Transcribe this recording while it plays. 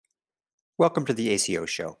Welcome to the ACO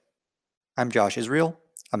show. I'm Josh Israel,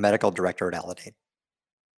 a medical director at Aledade.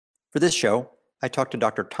 For this show, I talked to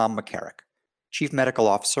Dr. Tom McCarrick, Chief Medical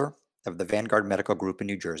Officer of the Vanguard Medical Group in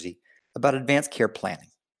New Jersey, about advanced care planning.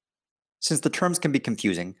 Since the terms can be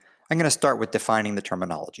confusing, I'm going to start with defining the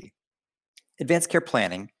terminology. Advanced care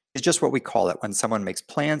planning is just what we call it when someone makes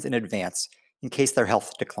plans in advance in case their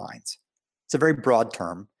health declines. It's a very broad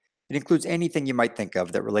term. It includes anything you might think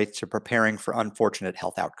of that relates to preparing for unfortunate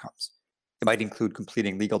health outcomes. It might include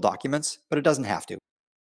completing legal documents, but it doesn't have to.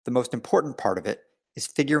 The most important part of it is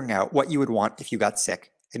figuring out what you would want if you got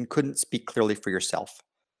sick and couldn't speak clearly for yourself,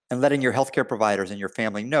 and letting your healthcare providers and your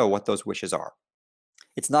family know what those wishes are.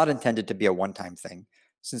 It's not intended to be a one-time thing,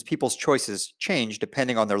 since people's choices change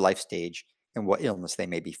depending on their life stage and what illness they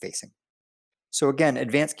may be facing. So again,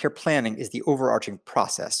 advanced care planning is the overarching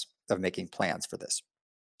process of making plans for this.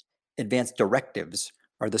 Advanced directives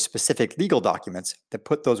are the specific legal documents that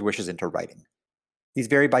put those wishes into writing. These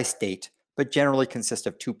vary by state, but generally consist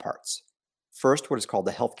of two parts. First, what is called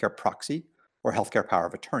the healthcare proxy, or healthcare power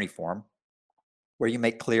of attorney form, where you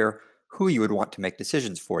make clear who you would want to make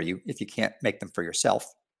decisions for you if you can't make them for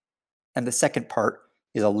yourself. And the second part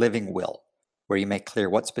is a living will, where you make clear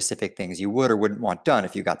what specific things you would or wouldn't want done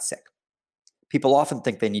if you got sick. People often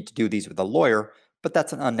think they need to do these with a lawyer, but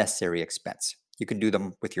that's an unnecessary expense. You can do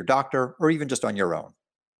them with your doctor or even just on your own.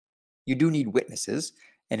 You do need witnesses,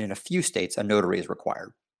 and in a few states, a notary is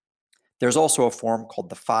required. There's also a form called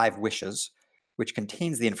the 5 Wishes, which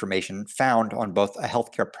contains the information found on both a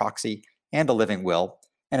healthcare proxy and a living will,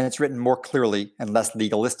 and it's written more clearly and less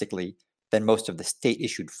legalistically than most of the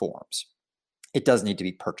state-issued forms. It does need to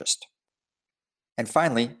be purchased. And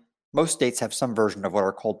finally, most states have some version of what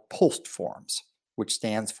are called POLST forms, which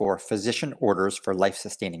stands for Physician Orders for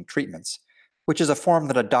Life-Sustaining Treatments, which is a form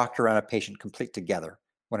that a doctor and a patient complete together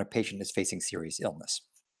when a patient is facing serious illness.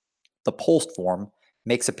 The POLST form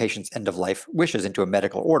makes a patient's end-of-life wishes into a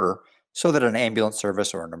medical order so that an ambulance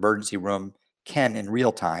service or an emergency room can, in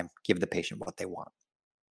real time, give the patient what they want.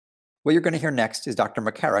 What you're going to hear next is Dr.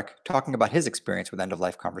 McCarrick talking about his experience with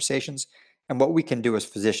end-of-life conversations and what we can do as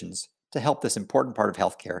physicians to help this important part of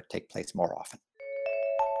healthcare take place more often.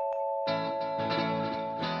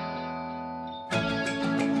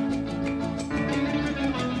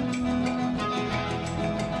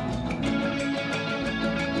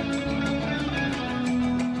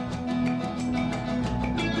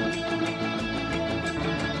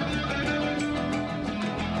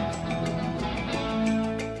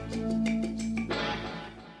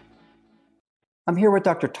 I'm here with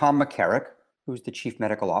Dr. Tom McCarrick, who's the Chief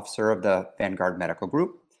Medical Officer of the Vanguard Medical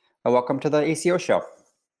Group. Welcome to the ACO show.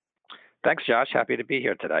 Thanks, Josh. Happy to be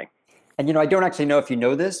here today. And I don't actually know if you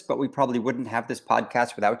know this, but we probably wouldn't have this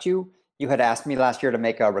podcast without you. You had asked me last year to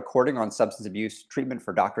make a recording on substance abuse treatment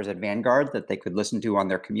for doctors at Vanguard that they could listen to on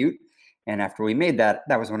their commute. And after we made that,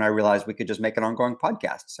 that was when I realized we could just make an ongoing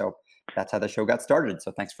podcast. So that's how the show got started.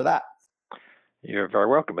 So thanks for that. You're very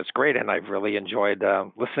welcome. It's great, and I've really enjoyed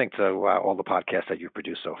listening to all the podcasts that you've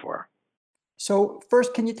produced so far. So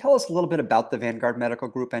first, can you tell us a little bit about the Vanguard Medical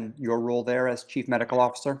Group and your role there as Chief Medical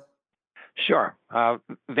Officer? Sure.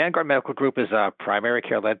 Vanguard Medical Group is a primary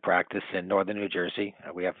care-led practice in northern New Jersey.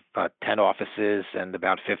 We have 10 offices and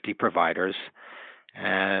about 50 providers.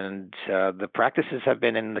 And the practices have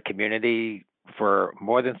been in the community for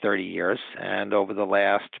more than 30 years. And over the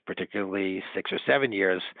last, particularly 6 or 7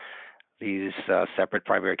 years, these separate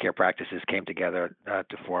primary care practices came together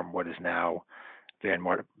to form what is now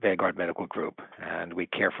Vanguard Medical Group. And we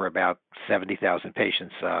care for about 70,000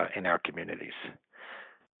 patients in our communities.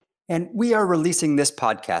 And we are releasing this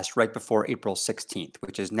podcast right before April 16th,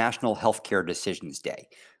 which is National Healthcare Decisions Day,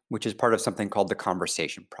 which is part of something called the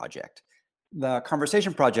Conversation Project. The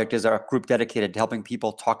Conversation Project is a group dedicated to helping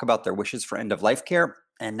people talk about their wishes for end-of-life care,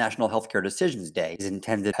 and National Healthcare Decisions Day is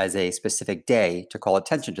intended as a specific day to call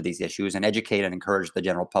attention to these issues and educate and encourage the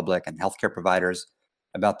general public and healthcare providers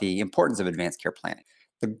about the importance of advanced care planning.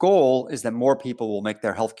 The goal is that more people will make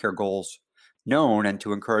their healthcare goals known and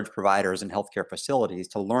to encourage providers and healthcare facilities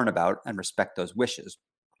to learn about and respect those wishes,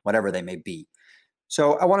 whatever they may be.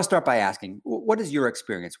 So I want to start by asking, what is your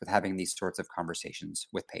experience with having these sorts of conversations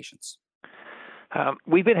with patients?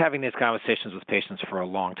 We've been having these conversations with patients for a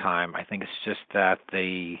long time. I think it's just that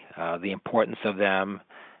the importance of them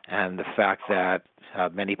and the fact that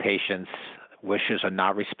many patients' wishes are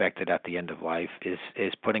not respected at the end of life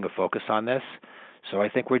is putting a focus on this. So I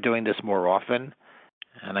think we're doing this more often.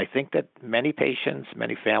 And I think that many patients,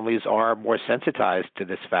 many families are more sensitized to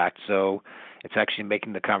this fact. So it's actually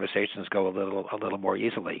making the conversations go a little more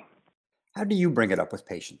easily. How do you bring it up with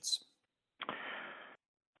patients?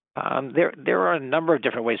 There are a number of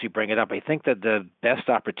different ways we bring it up. I think that the best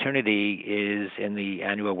opportunity is in the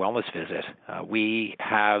annual wellness visit. We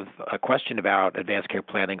have a question about advanced care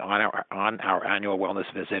planning on our annual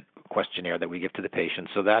wellness visit questionnaire that we give to the patient.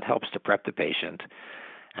 So that helps to prep the patient.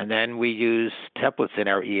 And then we use templates in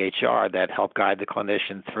our EHR that help guide the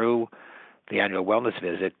clinician through the annual wellness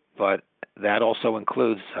visit, but that also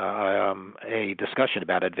includes a discussion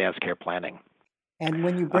about advanced care planning. And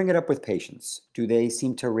when you bring it up with patients, do they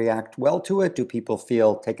seem to react well to it? Do people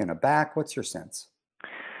feel taken aback? What's your sense?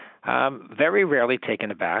 Very rarely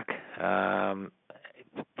taken aback.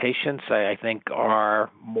 Patients, I think,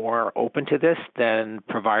 are more open to this than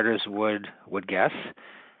providers would guess.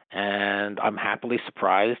 And I'm happily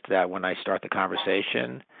surprised that when I start the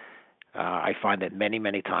conversation, I find that many,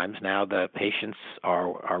 many times now the patients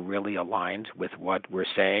are really aligned with what we're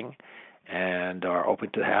saying and are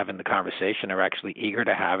open to having the conversation, are actually eager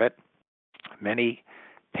to have it. Many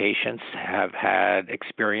patients have had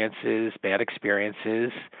experiences, bad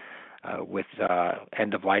experiences, with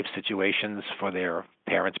end of life situations for their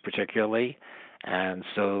parents, particularly. And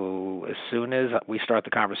so, as soon as we start the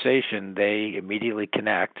conversation, they immediately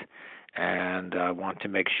connect and want to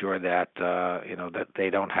make sure that that they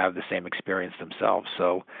don't have the same experience themselves.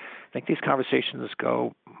 So, I think these conversations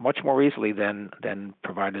go much more easily than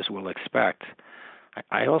providers will expect.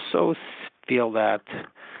 I also feel that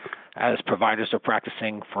as providers are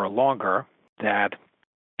practicing for longer, that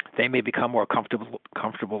they may become more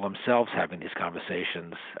comfortable themselves having these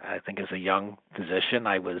conversations. I think as a young physician,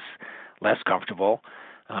 I was less comfortable.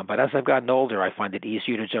 But as I've gotten older, I find it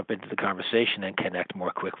easier to jump into the conversation and connect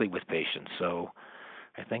more quickly with patients. So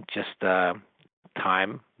I think just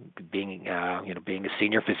time, being being a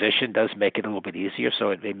senior physician does make it a little bit easier.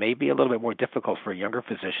 So it may be a little bit more difficult for a younger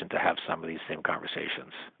physician to have some of these same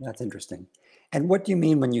conversations. That's interesting. And what do you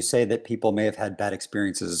mean when you say that people may have had bad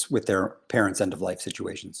experiences with their parents' end of life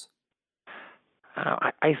situations?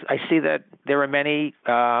 I see that there are many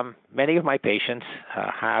of my patients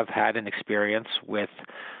have had an experience with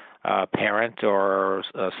a parent or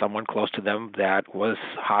someone close to them that was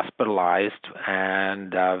hospitalized,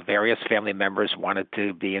 and various family members wanted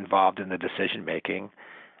to be involved in the decision making,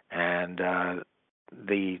 and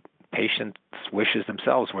the patient's wishes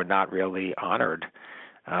themselves were not really honored.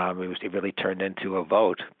 It really turned into a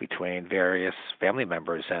vote between various family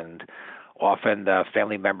members, and often the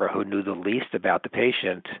family member who knew the least about the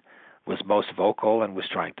patient was most vocal and was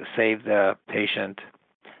trying to save the patient.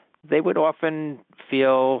 They would often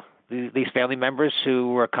feel these family members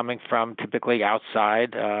who were coming from typically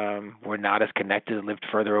outside, were not as connected, lived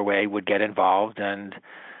further away, would get involved and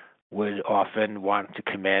would often want to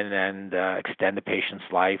come in and extend the patient's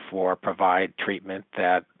life or provide treatment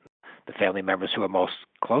that the family members who were most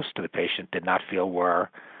close to the patient did not feel were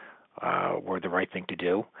the right thing to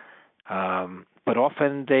do. But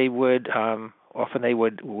often they would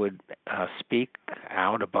speak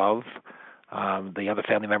out above the other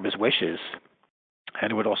family members' wishes, and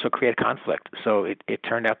it would also create conflict. So it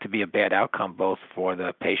turned out to be a bad outcome both for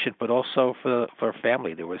the patient but also for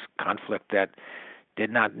family. There was conflict that did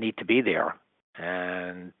not need to be there,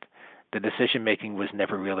 and the decision making was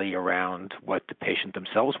never really around what the patient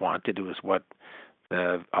themselves wanted. It was what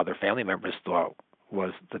the other family members thought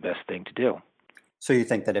was the best thing to do. So you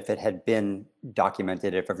think that if it had been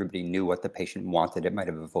documented, if everybody knew what the patient wanted, it might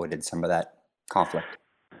have avoided some of that conflict?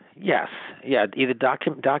 Yes, yeah, either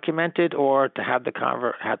documented or to have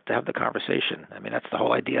have the conversation. I mean, that's the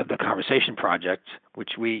whole idea of the conversation project,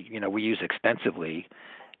 which we use extensively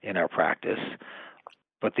in our practice.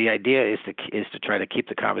 But the idea is to try to keep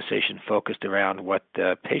the conversation focused around what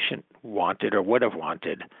the patient wanted or would have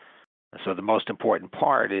wanted. So the most important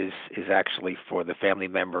part is actually for the family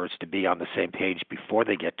members to be on the same page before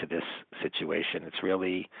they get to this situation. That's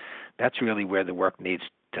really where the work needs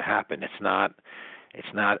to happen. It's not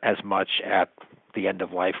as much at the end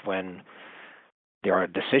of life when there are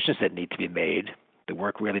decisions that need to be made. The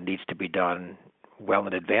work really needs to be done well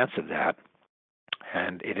in advance of that,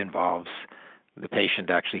 and it involves the patient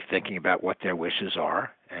actually thinking about what their wishes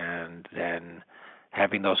are and then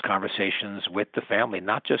having those conversations with the family,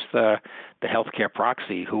 not just the healthcare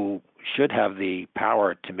proxy who should have the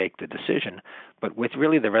power to make the decision, but with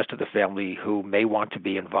really the rest of the family who may want to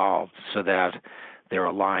be involved so that they're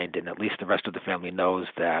aligned and at least the rest of the family knows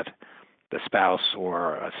that the spouse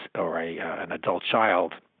or an adult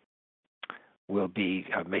child will be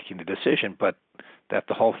making the decision, but that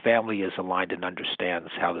the whole family is aligned and understands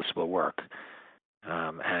how this will work,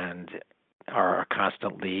 and are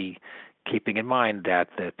constantly keeping in mind that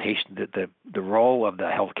the patient, the role of the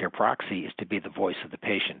healthcare proxy is to be the voice of the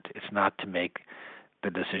patient. It's not to make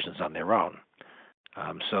the decisions on their own.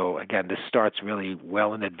 So again, this starts really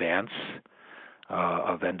well in advance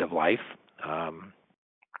of end of life. Um,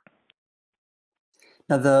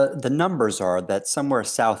 Now, the numbers are that somewhere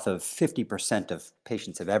south of 50% of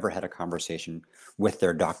patients have ever had a conversation with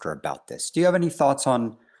their doctor about this. Do you have any thoughts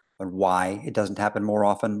on why it doesn't happen more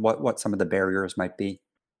often? What some of the barriers might be?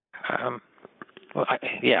 um, well,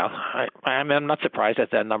 I'm not surprised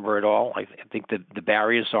at that number at all. I think that the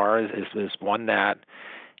barriers is one that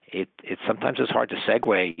it sometimes is hard to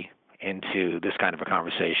segue into this kind of a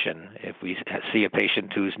conversation. If we see a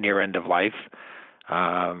patient who's near end of life,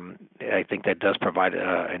 I think that does provide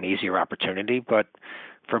an easier opportunity. But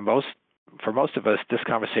for most for most of us, this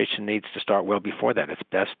conversation needs to start well before that. It's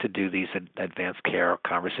best to do these advanced care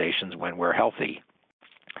conversations when we're healthy.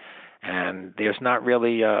 And there's not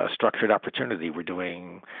really a structured opportunity. We're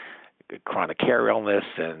doing chronic care illness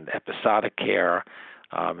and episodic care,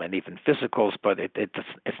 and even physicals, but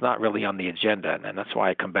it's not really on the agenda. And that's why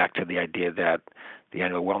I come back to the idea that the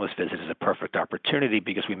annual wellness visit is a perfect opportunity,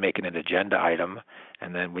 because we make it an agenda item,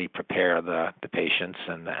 and then we prepare the patients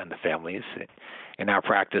and the families. In our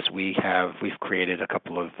practice, we've created a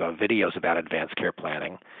couple of videos about advanced care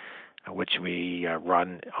planning, which we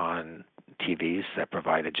run on TVs that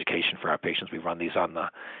provide education for our patients. We run these on the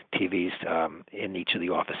TVs in each of the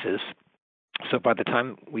offices. So by the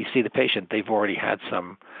time we see the patient, they've already had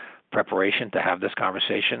some preparation to have this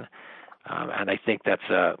conversation, and I think that's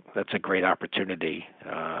a great opportunity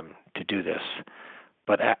to do this.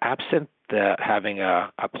 But absent having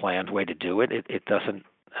a planned way to do it, it doesn't.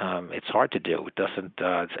 It's hard to do. It doesn't.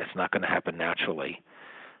 It's not going to happen naturally.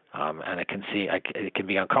 And it can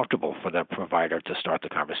be uncomfortable for the provider to start the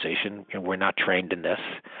conversation. We're not trained in this,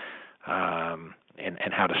 and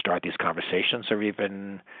how to start these conversations, or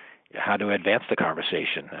even how to advance the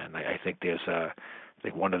conversation. And I think I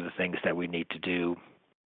think one of the things that we need to do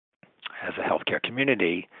as a healthcare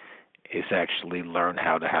community is actually learn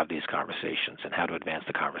how to have these conversations and how to advance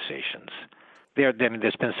the conversations. There's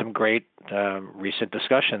been some great recent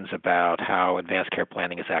discussions about how advanced care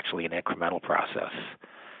planning is actually an incremental process.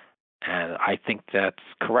 And I think that's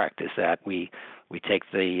correct, is that we take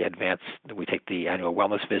the annual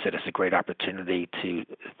wellness visit as a great opportunity to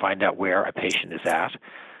find out where a patient is at.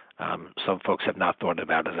 Some folks have not thought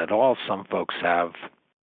about it at all. Some folks have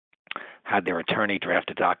had their attorney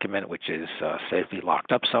draft a document which is safely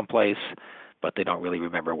locked up someplace, but they don't really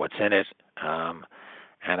remember what's in it.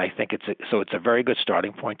 And I think it's a very good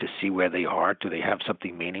starting point to see where they are. Do they have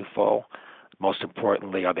something meaningful? Most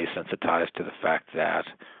importantly, are they sensitized to the fact that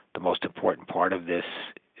the most important part of this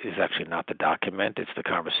is actually not the document, it's the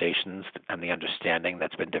conversations and the understanding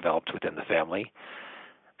that's been developed within the family.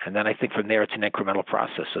 And then I think from there it's an incremental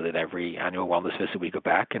process, so that every annual wellness visit we go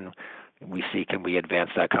back and we see, can we advance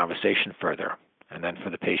that conversation further? And then for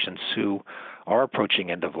the patients who are approaching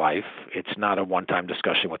end of life, it's not a one-time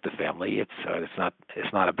discussion with the family.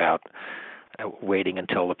 It's not about waiting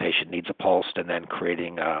until the patient needs a pulse and then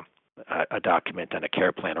creating a document and a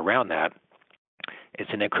care plan around that. It's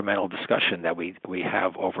an incremental discussion that we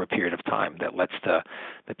have over a period of time that lets the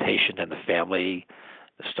patient and the family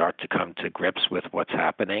start to come to grips with what's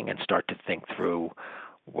happening and start to think through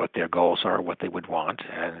what their goals are, what they would want,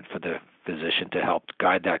 and for the physician to help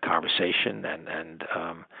guide that conversation and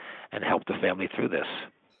help the family through this.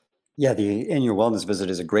 Yeah, the annual wellness visit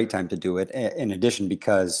is a great time to do it. In addition,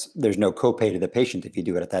 because there's no copay to the patient if you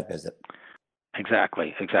do it at that visit.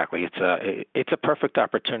 Exactly. It's a perfect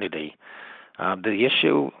opportunity. The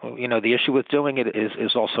issue with doing it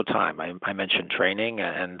is also time. I mentioned training,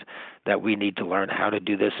 and that we need to learn how to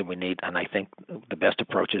do this, and I think the best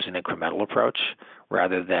approach is an incremental approach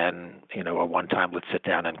rather than a one-time let's sit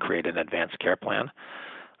down and create an advanced care plan.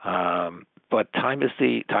 But time is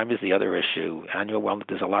the other issue. Annual wellness,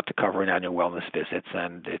 there's a lot to cover in annual wellness visits,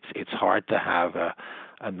 and it's hard to have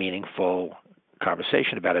a meaningful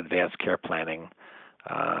conversation about advanced care planning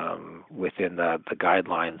within the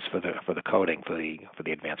guidelines for the coding for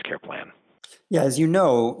the advanced care plan. Yeah, as you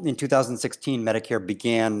know, in 2016, Medicare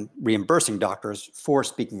began reimbursing doctors for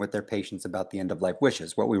speaking with their patients about the end of life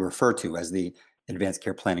wishes, what we refer to as the Advanced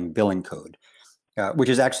Care Planning Billing Code, which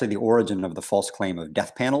is actually the origin of the false claim of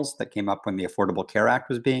death panels that came up when the Affordable Care Act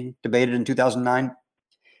was being debated in 2009.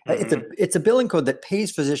 Mm-hmm. It's a billing code that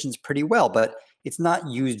pays physicians pretty well, but it's not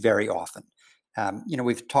used very often.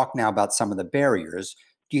 We've talked now about some of the barriers.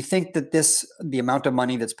 Do you think that the amount of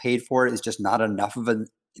money that's paid for it is just not enough of an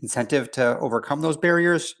incentive to overcome those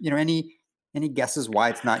barriers? Any guesses why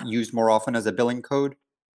it's not used more often as a billing code?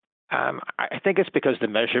 I think it's because the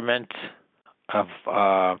measurement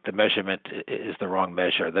is the wrong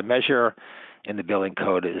measure. The measure in the billing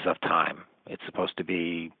code is of time. It's supposed to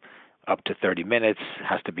be up to 30 minutes,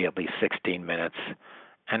 has to be at least 16 minutes,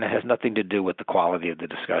 and it has nothing to do with the quality of the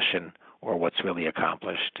discussion or what's really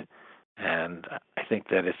accomplished. And I think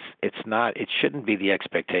that it shouldn't be the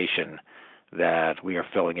expectation that we are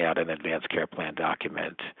filling out an advanced care plan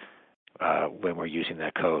document when we're using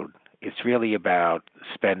that code. It's really about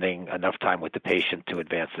spending enough time with the patient to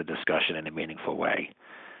advance the discussion in a meaningful way.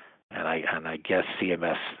 And I guess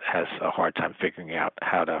CMS has a hard time figuring out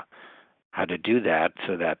how to do that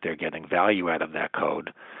so that they're getting value out of that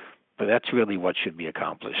code. But that's really what should be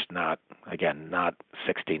accomplished, not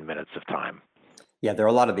 16 minutes of time. Yeah, there are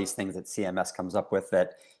a lot of these things that CMS comes up with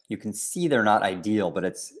that you can see they're not ideal, but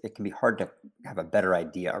it can be hard to have a better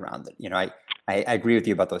idea around it. I agree with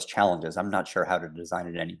you about those challenges. I'm not sure how to design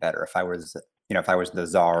it any better if I was the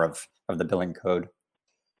czar of the billing code.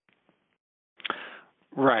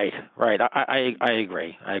 Right. I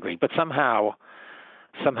agree. But somehow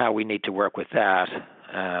we need to work with that,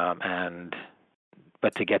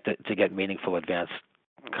 but to get meaningful advanced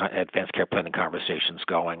care planning conversations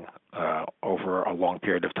going over a long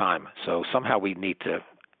period of time. So somehow we need to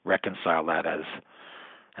reconcile that as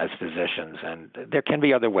physicians, and there can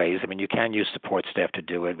be other ways. I mean, you can use support staff to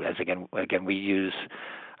do it. As again, we use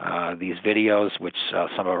these videos, which some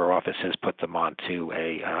of our offices put them onto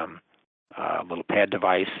a little pad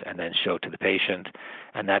device and then show to the patient,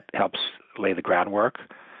 and that helps lay the groundwork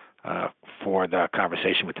for the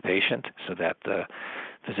conversation with the patient, so that the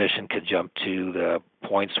physician could jump to the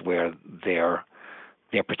points where their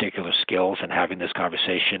particular skills in having this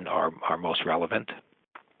conversation are most relevant.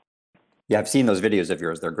 Yeah, I've seen those videos of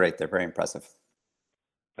yours. They're great. They're very impressive.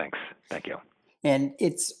 Thanks. Thank you. And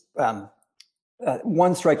it's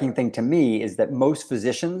one striking thing to me is that most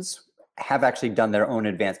physicians have actually done their own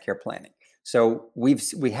advanced care planning. So we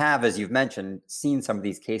have, as you've mentioned, seen some of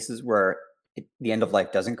these cases where the end of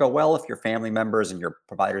life doesn't go well if your family members and your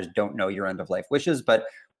providers don't know your end of life wishes, but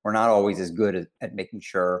we're not always as good at making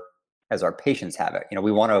sure as our patients have it.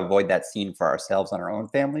 We want to avoid that scene for ourselves and our own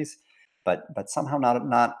families, but somehow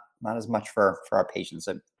not as much for our patients.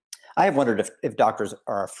 And I have wondered if doctors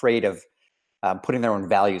are afraid of putting their own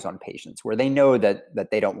values on patients, where they know that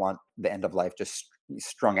they don't want the end of life just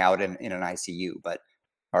strung out in an ICU, but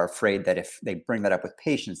are afraid that if they bring that up with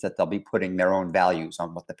patients, that they'll be putting their own values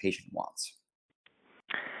on what the patient wants.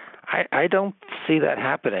 I don't see that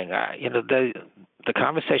happening. The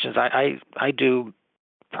conversations I do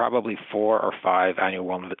probably 4 or 5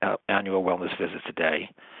 annual wellness visits a day,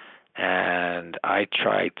 and I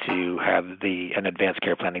try to have an advanced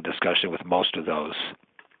care planning discussion with most of those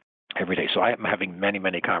every day. So I am having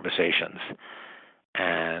many conversations,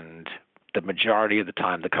 and the majority of the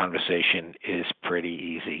time the conversation is pretty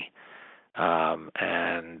easy,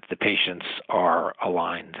 and the patients are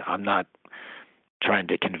aligned. I'm not trying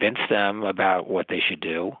to convince them about what they should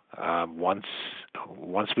do. Once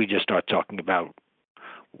we just start talking about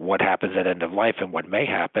what happens at end of life and what may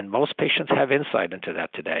happen, most patients have insight into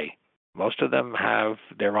that today. Most of them have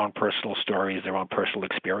their own personal stories, their own personal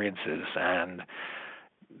experiences, and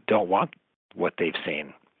don't want what they've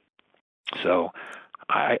seen. So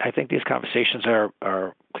I think these conversations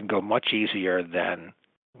can go much easier than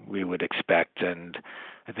we would expect, and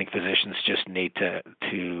I think physicians just need to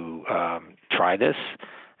try this,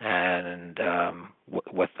 and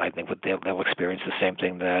they'll experience the same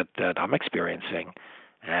thing that I'm experiencing.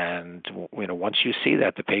 And once you see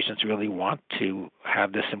that the patients really want to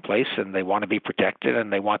have this in place, and they want to be protected,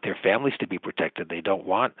 and they want their families to be protected, they don't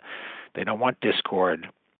want discord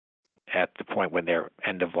at the point when their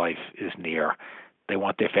end of life is near. They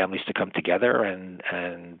want their families to come together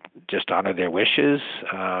and just honor their wishes.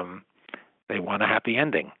 They want a happy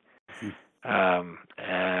ending.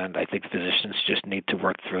 And I think physicians just need to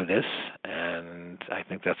work through this, and I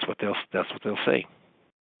think that's what they'll see.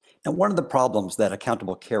 And one of the problems that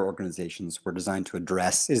accountable care organizations were designed to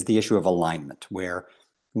address is the issue of alignment, where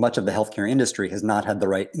much of the healthcare industry has not had the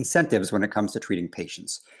right incentives when it comes to treating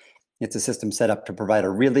patients. It's a system set up to provide a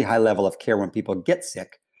really high level of care when people get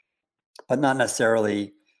sick, but not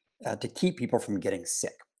necessarily to keep people from getting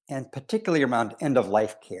sick. And particularly around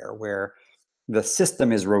end-of-life care, where the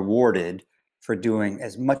system is rewarded for doing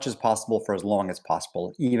as much as possible for as long as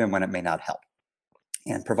possible, even when it may not help.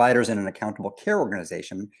 And providers in an accountable care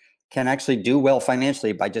organization can actually do well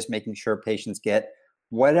financially by just making sure patients get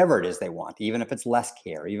whatever it is they want, even if it's less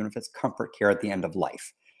care, even if it's comfort care at the end of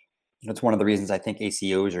life. It's one of the reasons I think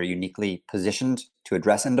ACOs are uniquely positioned to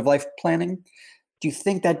address end-of-life planning. Do you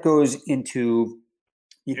think that goes into,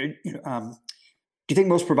 do you think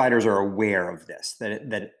most providers are aware of this,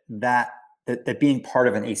 that being part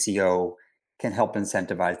of an ACO can help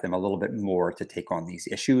incentivize them a little bit more to take on these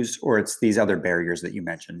issues, or it's these other barriers that you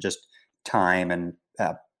mentioned, just time and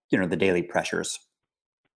the daily pressures?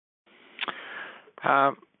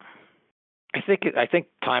 Um, I think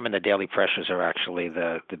time and the daily pressures are actually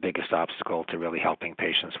the biggest obstacle to really helping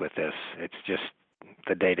patients with this. It's just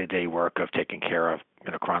the day-to-day work of taking care of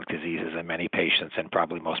chronic diseases, and many patients, and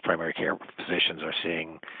probably most primary care physicians, are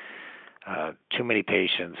seeing too many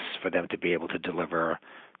patients for them to be able to deliver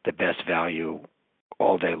the best value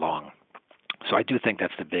all day long. So I do think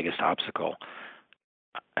that's the biggest obstacle.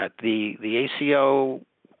 At the ACO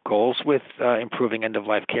goals with improving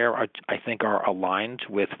end-of-life care, I think, are aligned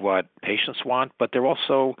with what patients want, but they're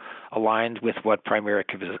also aligned with what primary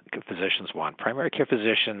care physicians want. Primary care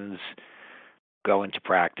physicians go into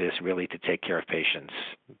practice really to take care of patients.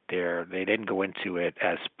 They didn't go into it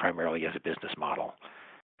as primarily as a business model.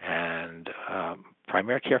 And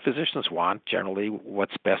primary care physicians want generally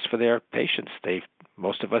what's best for their patients.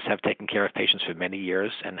 Most of us have taken care of patients for many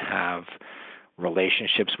years and have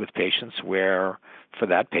relationships with patients where, for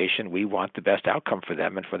that patient, we want the best outcome for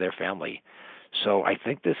them and for their family. So I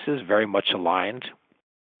think this is very much aligned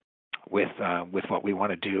with what we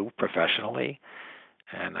want to do professionally,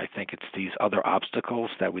 and I think it's these other obstacles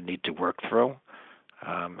that we need to work through.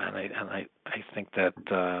 I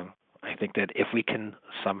think that if we can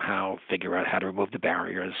somehow figure out how to remove the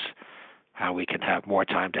barriers, how we can have more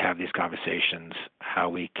time to have these conversations, how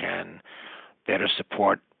we can better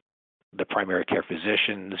support the primary care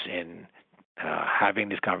physicians in having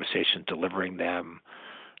these conversations, delivering them,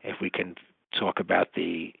 if we can talk about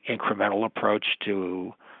the incremental approach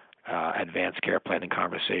to advanced care planning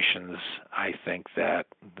conversations, I think that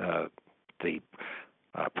the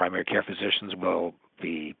primary care physicians will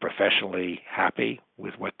be professionally happy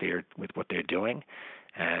with what they're doing,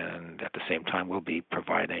 and at the same time will be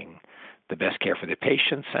providing the best care for their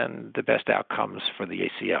patients and the best outcomes for the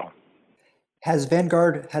ACO. Has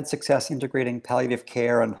Vanguard had success integrating palliative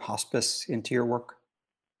care and hospice into your work?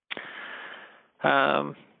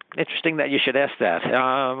 Interesting that you should ask that.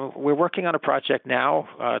 We're working on a project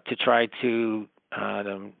now to try to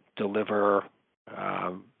deliver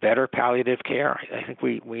better palliative care. I think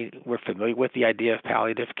we're familiar with the idea of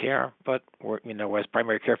palliative care, but as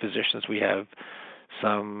primary care physicians, we have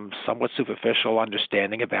some somewhat superficial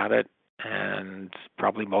understanding about it, and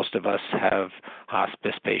probably most of us have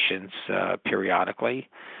hospice patients periodically.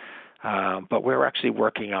 But we're actually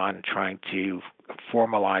working on trying to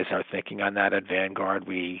formalize our thinking on that at Vanguard.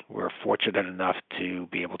 We were fortunate enough to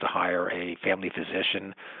be able to hire a family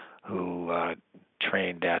physician who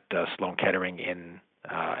trained at Sloan Kettering in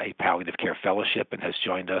a palliative care fellowship and has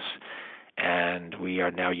joined us. And we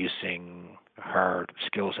are now using her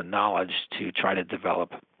skills and knowledge to try to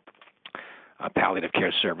develop a palliative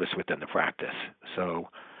care service within the practice. So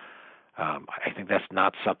I think that's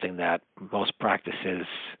not something that most practices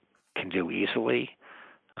can do easily.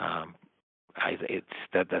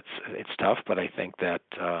 It's tough, but I think that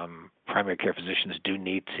primary care physicians do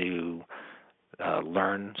need to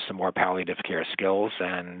learn some more palliative care skills,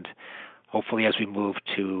 and hopefully, as we move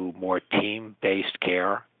to more team-based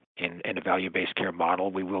care in a value-based care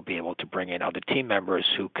model, we will be able to bring in other team members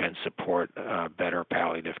who can support better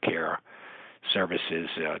palliative care services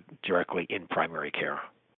directly in primary care.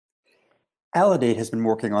 Aledade has been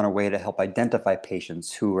working on a way to help identify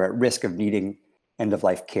patients who are at risk of needing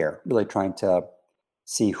end-of-life care, really trying to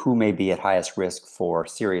see who may be at highest risk for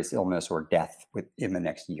serious illness or death within the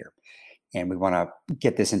next year. And we want to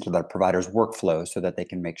get this into the provider's workflow so that they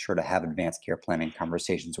can make sure to have advanced care planning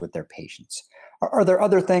conversations with their patients. Are there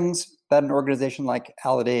other things that an organization like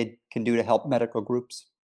Aledade can do to help medical groups?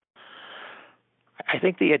 I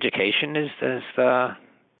think the education is the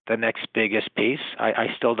next biggest piece. I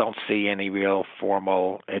still don't see any real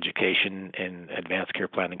formal education in advanced care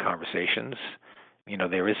planning conversations.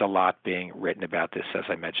 There is a lot being written about this, as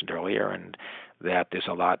I mentioned earlier, and that there's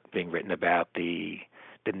a lot being written about the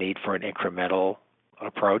need for an incremental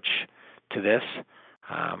approach to this.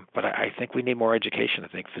 But I think we need more education. I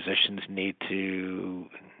think physicians need to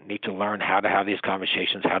learn how to have these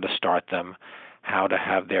conversations, how to start them, how to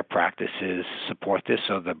have their practices support this,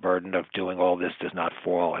 so the burden of doing all this does not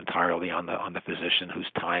fall entirely on the physician whose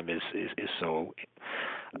time is so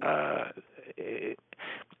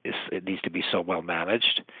it needs to be so well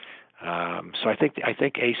managed. So I think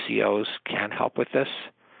ACOs can help with this,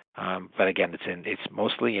 but again, it's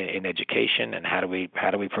mostly in education, and how do we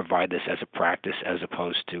provide this as a practice as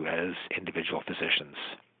opposed to as individual physicians.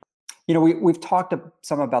 We've talked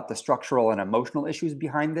some about the structural and emotional issues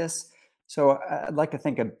behind this. So I'd like to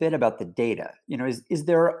think a bit about the data. Is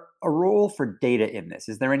there a role for data in this?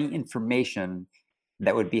 Is there any information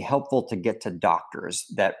that would be helpful to get to doctors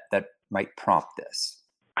that might prompt this?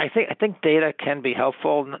 I think data can be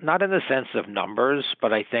helpful, not in the sense of numbers,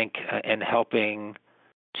 but I think in helping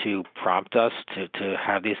to prompt us to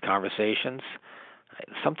have these conversations.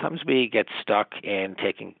 Sometimes we get stuck in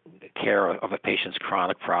taking care of a patient's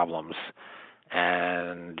chronic problems,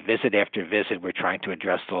 and visit after visit, we're trying to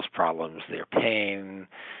address those problems, their pain,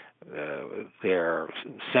 their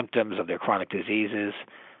symptoms of their chronic diseases,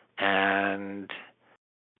 and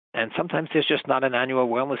sometimes there's just not an annual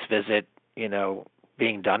wellness visit,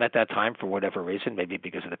 being done at that time for whatever reason, maybe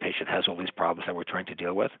because the patient has all these problems that we're trying to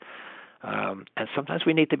deal with. And sometimes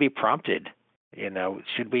we need to be prompted.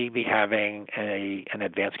 Should we be having an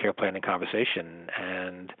advanced care planning conversation?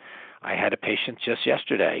 And I had a patient just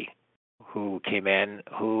yesterday who came in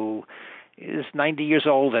who is 90 years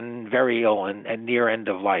old and very ill and near end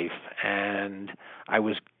of life. And I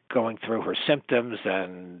was going through her symptoms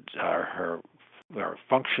and her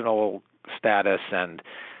functional status, and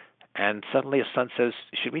suddenly his son says,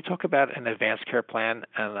 "Should we talk about an advanced care plan?"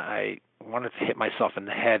 And I wanted to hit myself in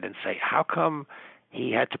the head and say, how come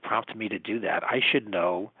he had to prompt me to do that? I should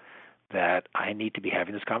know that I need to be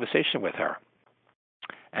having this conversation with her.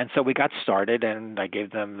 And so we got started, and I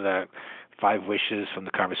gave them the 5 wishes from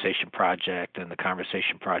the Conversation Project and the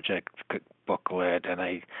Conversation Project booklet, and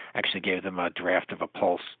I actually gave them a draft of a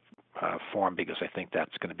pulse form, because I think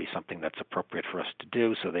that's going to be something that's appropriate for us to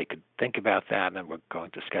do, so they could think about that. And we're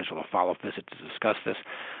going to schedule a follow-up visit to discuss this.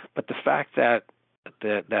 But the fact that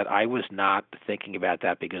I was not thinking about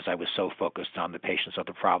that because I was so focused on the patient's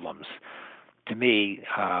other problems, to me,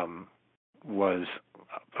 was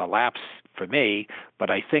a lapse for me. But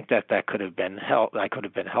I think that could have been helped. I could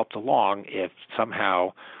have been helped along if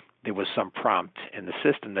somehow there was some prompt in the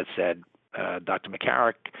system that said, Dr.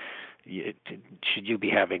 McCarrick, should you be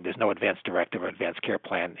having, there's no advanced directive or advanced care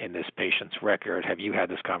plan in this patient's record. Have you had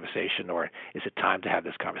this conversation, or is it time to have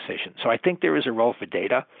this conversation? So I think there is a role for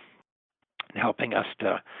data in helping us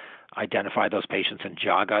to identify those patients and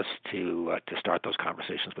jog us to start those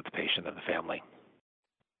conversations with the patient and the family.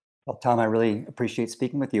 Well, Tom, I really appreciate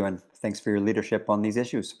speaking with you, and thanks for your leadership on these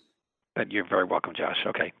issues. But you're very welcome, Josh.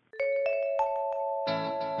 Okay.